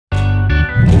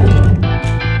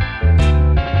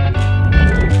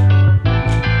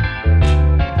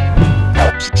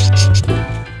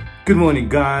Good morning,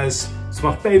 guys. It's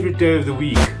my favorite day of the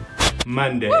week,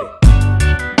 Monday.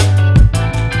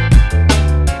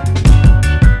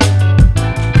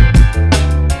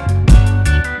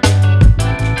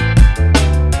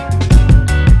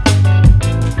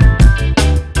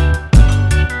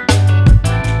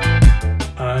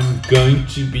 I'm going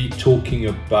to be talking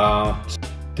about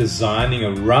designing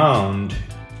around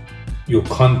your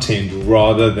content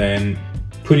rather than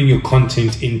putting your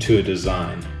content into a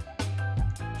design.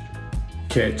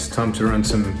 Okay, it's time to run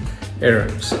some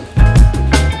errands.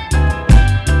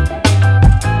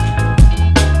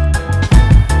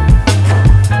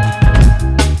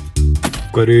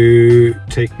 Got to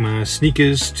take my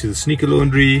sneakers to the sneaker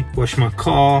laundry, wash my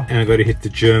car, and I got to hit the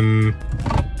gym.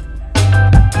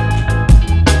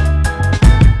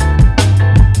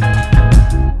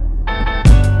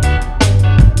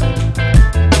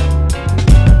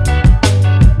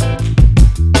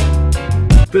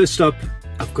 First up,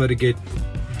 I've got to get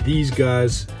these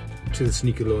guys to the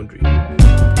sneaker laundry.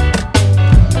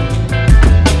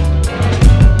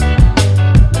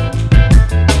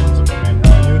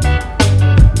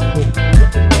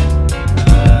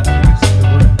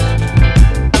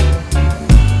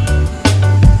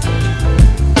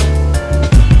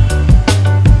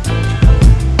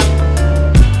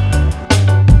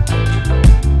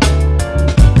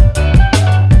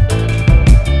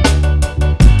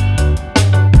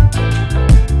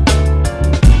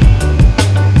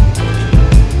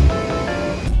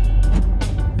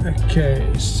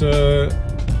 Okay, so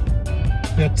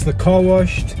that's the car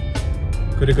washed.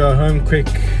 Got to go home quick,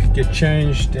 get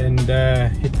changed, and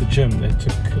hit the gym. That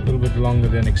took a little bit longer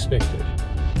than expected.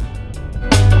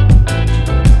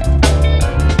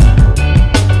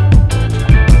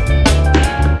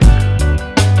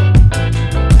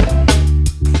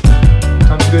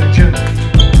 Time to go to gym.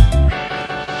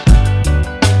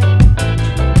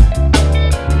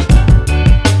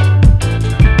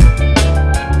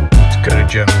 Let's go to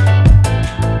gym.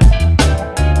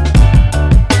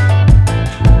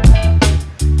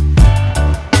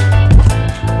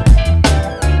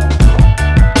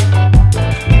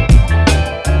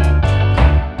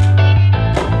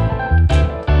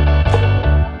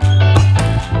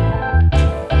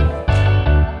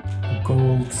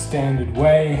 Standard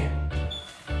whey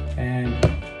and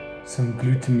some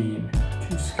glutamine,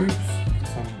 2 scoops,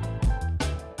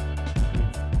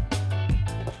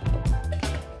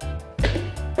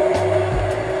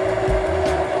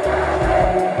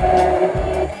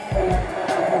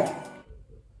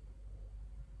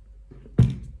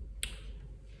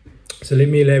 So let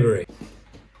me elaborate.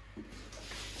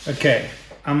 Okay,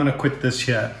 I'm gonna quit this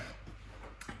here.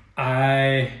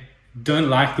 I don't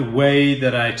like the way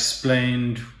that I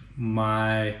explained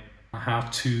my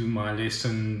how-to, my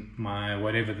lesson, my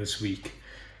whatever this week.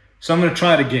 So I'm going to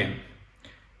try it again.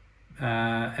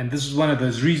 And this is one of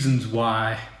those reasons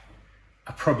why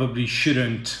I probably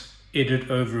shouldn't edit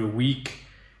over a week,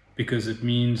 because it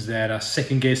means that I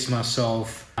second guess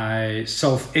myself, I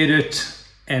self-edit,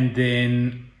 and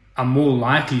then I'm more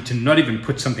likely to not even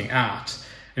put something out.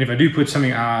 And if I do put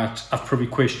something out, I've probably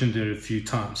questioned it a few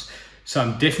times. So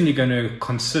I'm definitely going to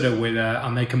consider whether I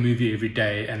make a movie every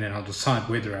day, and then I'll decide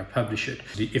whether I publish it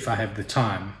if I have the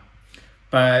time.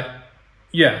 But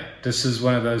yeah, this is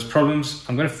one of those problems.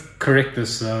 I'm going to correct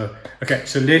this though. Okay,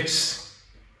 so let's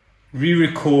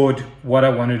re-record what I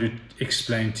wanted to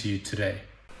explain to you today.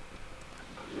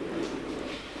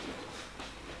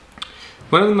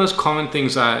 One of the most common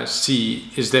things I see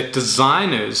is that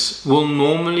designers will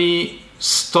normally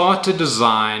start a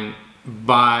design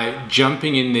by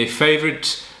jumping in their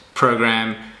favorite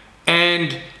program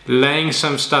and laying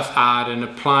some stuff out and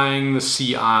applying the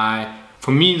CI.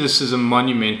 For me, this is a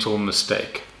monumental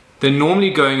mistake. They're normally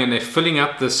going and they're filling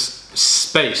up this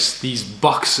space, these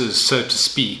boxes, so to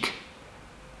speak,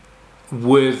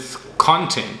 with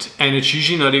content, and it's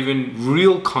usually not even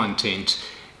real content.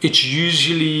 It's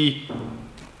usually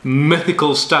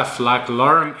mythical stuff like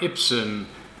lorem ipsum,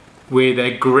 where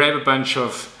they grab a bunch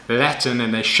of Latin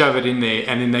and they shove it in there,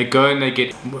 and then they go and they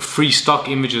get free stock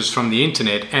images from the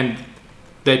internet and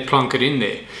they plonk it in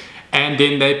there, and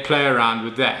then they play around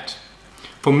with that.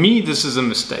 For me, this is a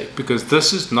mistake, because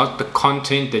this is not the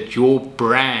content that your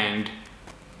brand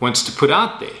wants to put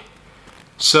out there.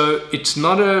 So it's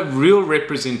not a real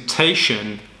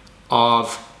representation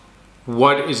of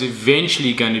what is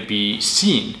eventually going to be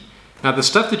seen. Now, the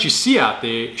stuff that you see out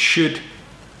there should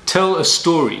tell a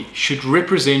story, should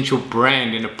represent your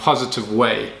brand in a positive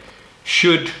way,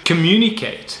 should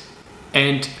communicate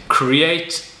and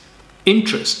create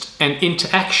interest and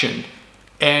interaction,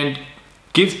 and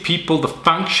give people the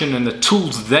function and the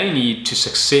tools they need to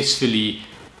successfully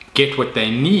get what they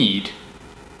need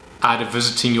out of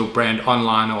visiting your brand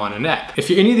online or on an app. If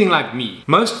you're anything like me,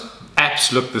 most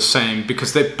apps look the same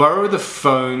because they borrow the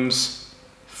phone's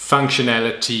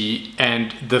functionality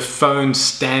and the phone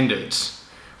standards,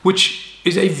 which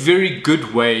is a very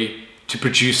good way to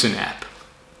produce an app.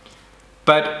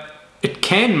 But it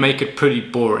can make it pretty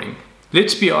boring.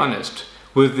 Let's be honest,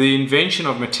 with the invention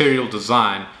of material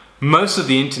design, most of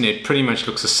the internet pretty much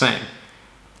looks the same.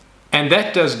 And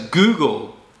that does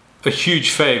Google a huge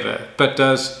favor, but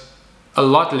does a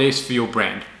lot less for your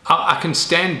brand. I can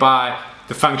stand by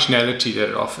the functionality that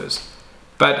it offers.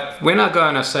 But when I go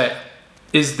and I say,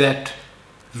 is that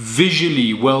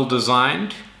visually well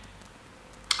designed?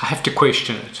 I have to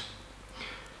question it.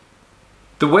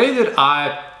 The way that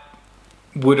I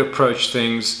would approach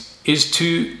things is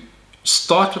to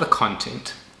start with the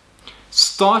content.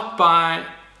 Start by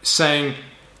saying,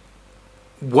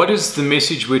 what is the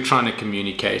message we're trying to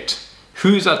communicate?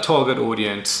 Who's our target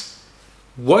audience?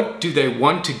 What do they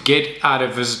want to get out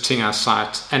of visiting our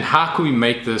site? And how can we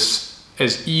make this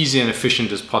as easy and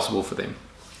efficient as possible for them?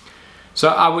 So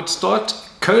I would start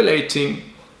collating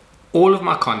all of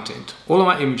my content, all of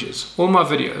my images, all my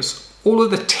videos, all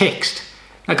of the text.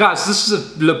 Now guys, this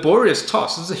is a laborious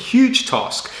task. This is a huge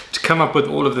task to come up with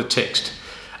all of the text.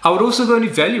 I would also go and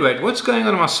evaluate what's going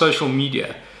on in my social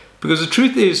media, because the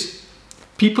truth is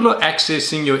people are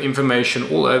accessing your information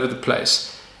all over the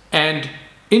place. And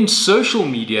in social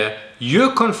media,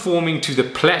 you're conforming to the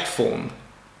platform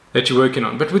that you're working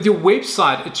on. But with your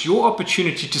website, it's your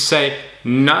opportunity to say,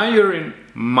 now you're in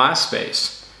my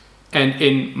space. And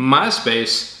in my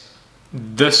space,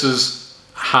 this is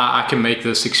how I can make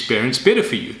this experience better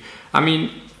for you. I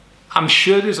mean, I'm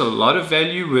sure there's a lot of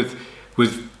value with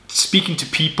speaking to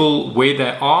people where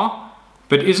they are,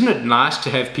 but isn't it nice to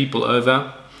have people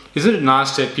over? Isn't it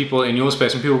nice to have people in your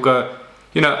space and people go,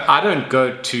 you know, I don't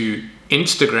go to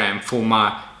Instagram for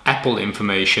my Apple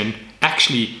information.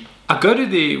 Actually, I go to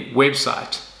their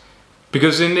website,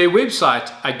 because in their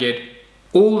website I get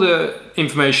all the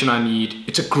information I need.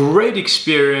 It's a great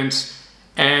experience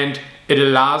and it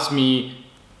allows me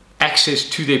access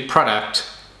to their product,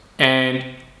 and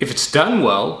if it's done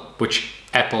well, which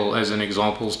Apple as an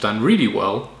example has done really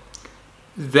well,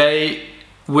 they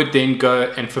would then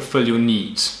go and fulfill your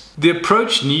needs. The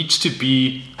approach needs to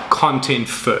be content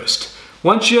first.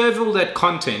 Once you have all that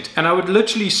content, and I would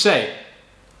literally say,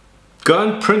 go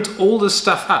and print all this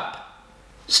stuff up,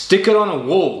 stick it on a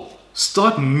wall,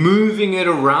 start moving it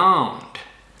around.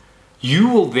 You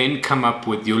will then come up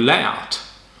with your layout.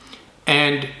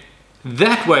 And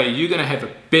that way you're going to have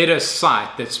a better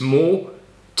site that's more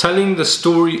telling the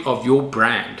story of your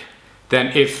brand than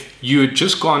if you had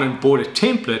just gone and bought a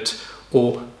template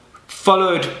or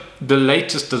followed the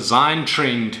latest design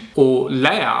trend or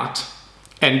layout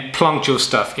and plunked your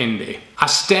stuff in there. I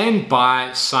stand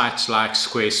by sites like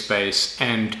Squarespace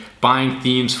and buying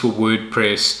themes for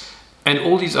WordPress and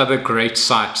all these other great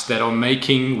sites that are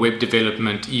making web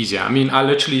development easier. I mean, I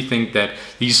literally think that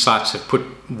these sites have put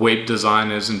web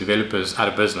designers and developers out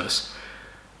of business.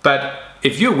 But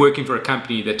if you're working for a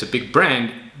company that's a big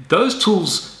brand, those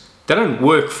tools, they don't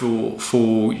work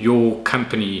for your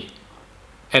company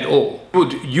at all.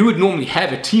 You would normally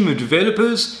have a team of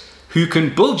developers who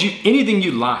can build you anything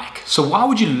you like. So why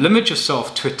would you limit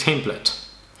yourself to a template?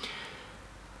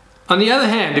 On the other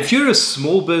hand, if you're a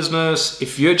small business,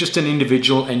 if you're just an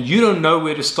individual and you don't know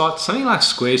where to start, something like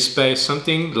Squarespace,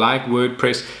 something like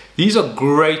WordPress, these are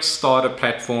great starter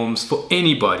platforms for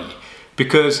anybody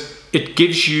because it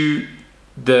gives you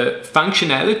the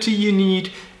functionality you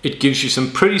need. It gives you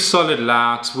some pretty solid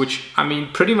layouts, which, I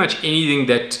mean, pretty much anything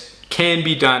that can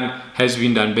be done has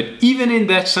been done. But even in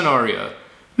that scenario,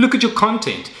 look at your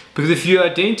content, because if you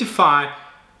identify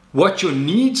what your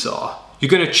needs are, you're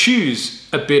going to choose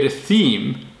a better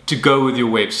theme to go with your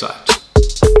website.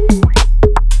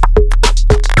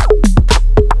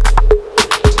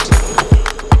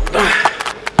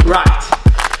 Right,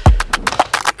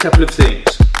 a couple of things.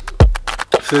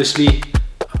 Firstly,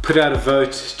 I put out a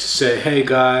vote to say, hey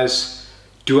guys,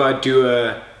 do I do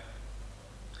a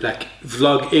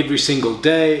vlog every single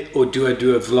day, or do I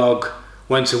do a vlog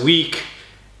once a week?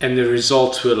 And the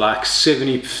results were like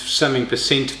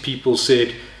 70-something% of people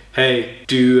said, hey,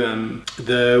 do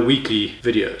the weekly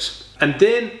videos. And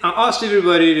then I asked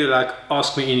everybody to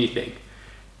ask me anything.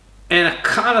 And I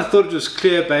kind of thought it was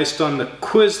clear based on the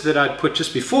quiz that I'd put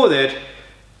just before that,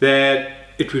 that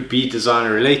it would be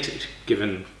designer related,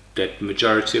 given that the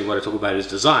majority of what I talk about is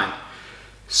design.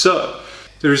 So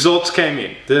the results came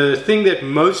in. The thing that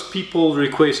most people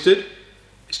requested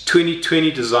is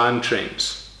 2020 design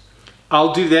trends.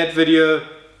 I'll do that video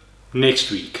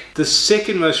next week. The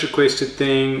second most requested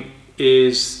thing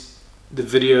is the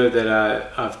video that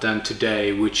I've done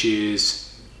today, which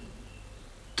is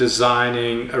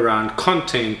designing around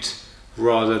content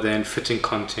rather than fitting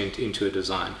content into a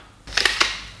design.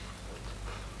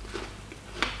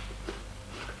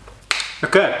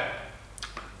 Okay,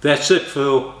 that's it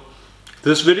for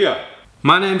this video.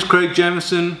 My name's Craig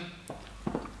Jamieson.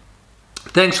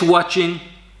 Thanks for watching.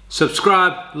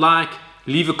 Subscribe, like,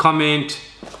 leave a comment,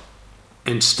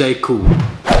 and stay cool.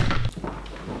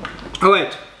 Oh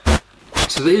wait,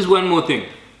 so there is one more thing.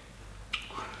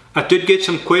 I did get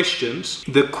some questions.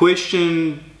 The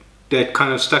question that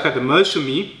kind of stuck out the most for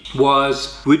me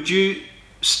was, would you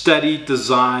study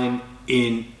design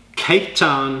in Cape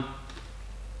Town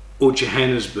or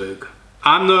Johannesburg?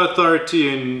 I'm no authority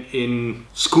in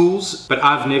schools, but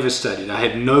I've never studied. I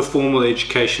had no formal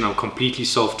education. I'm completely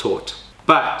self-taught.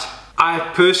 But I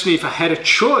personally, if I had a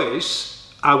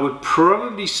choice, I would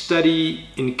probably study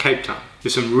in Cape Town.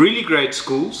 There's some really great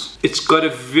schools. It's got a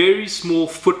very small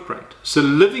footprint, so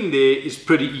living there is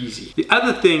pretty easy. The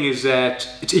other thing is that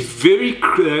it's a very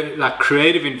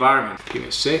creative environment. Give me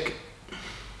a sec.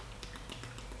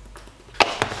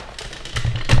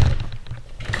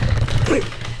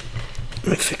 Let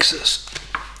me fix this.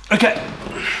 Okay,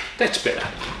 that's better.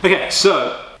 Okay,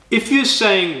 so if you're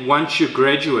saying once you're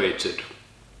graduated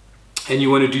and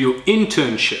you want to do your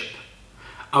internship,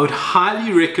 I would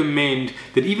highly recommend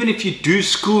that even if you do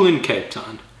school in Cape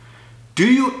Town, do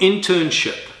your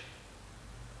internship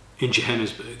in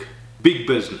Johannesburg. Big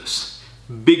business,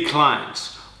 big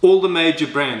clients, all the major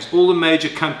brands, all the major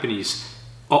companies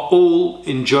are all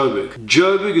in Joburg.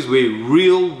 Joburg is where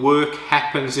real work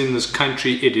happens in this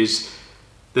country. It is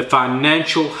the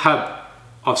financial hub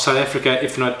of South Africa,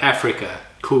 if not Africa.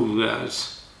 Cool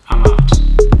guys, I'm out.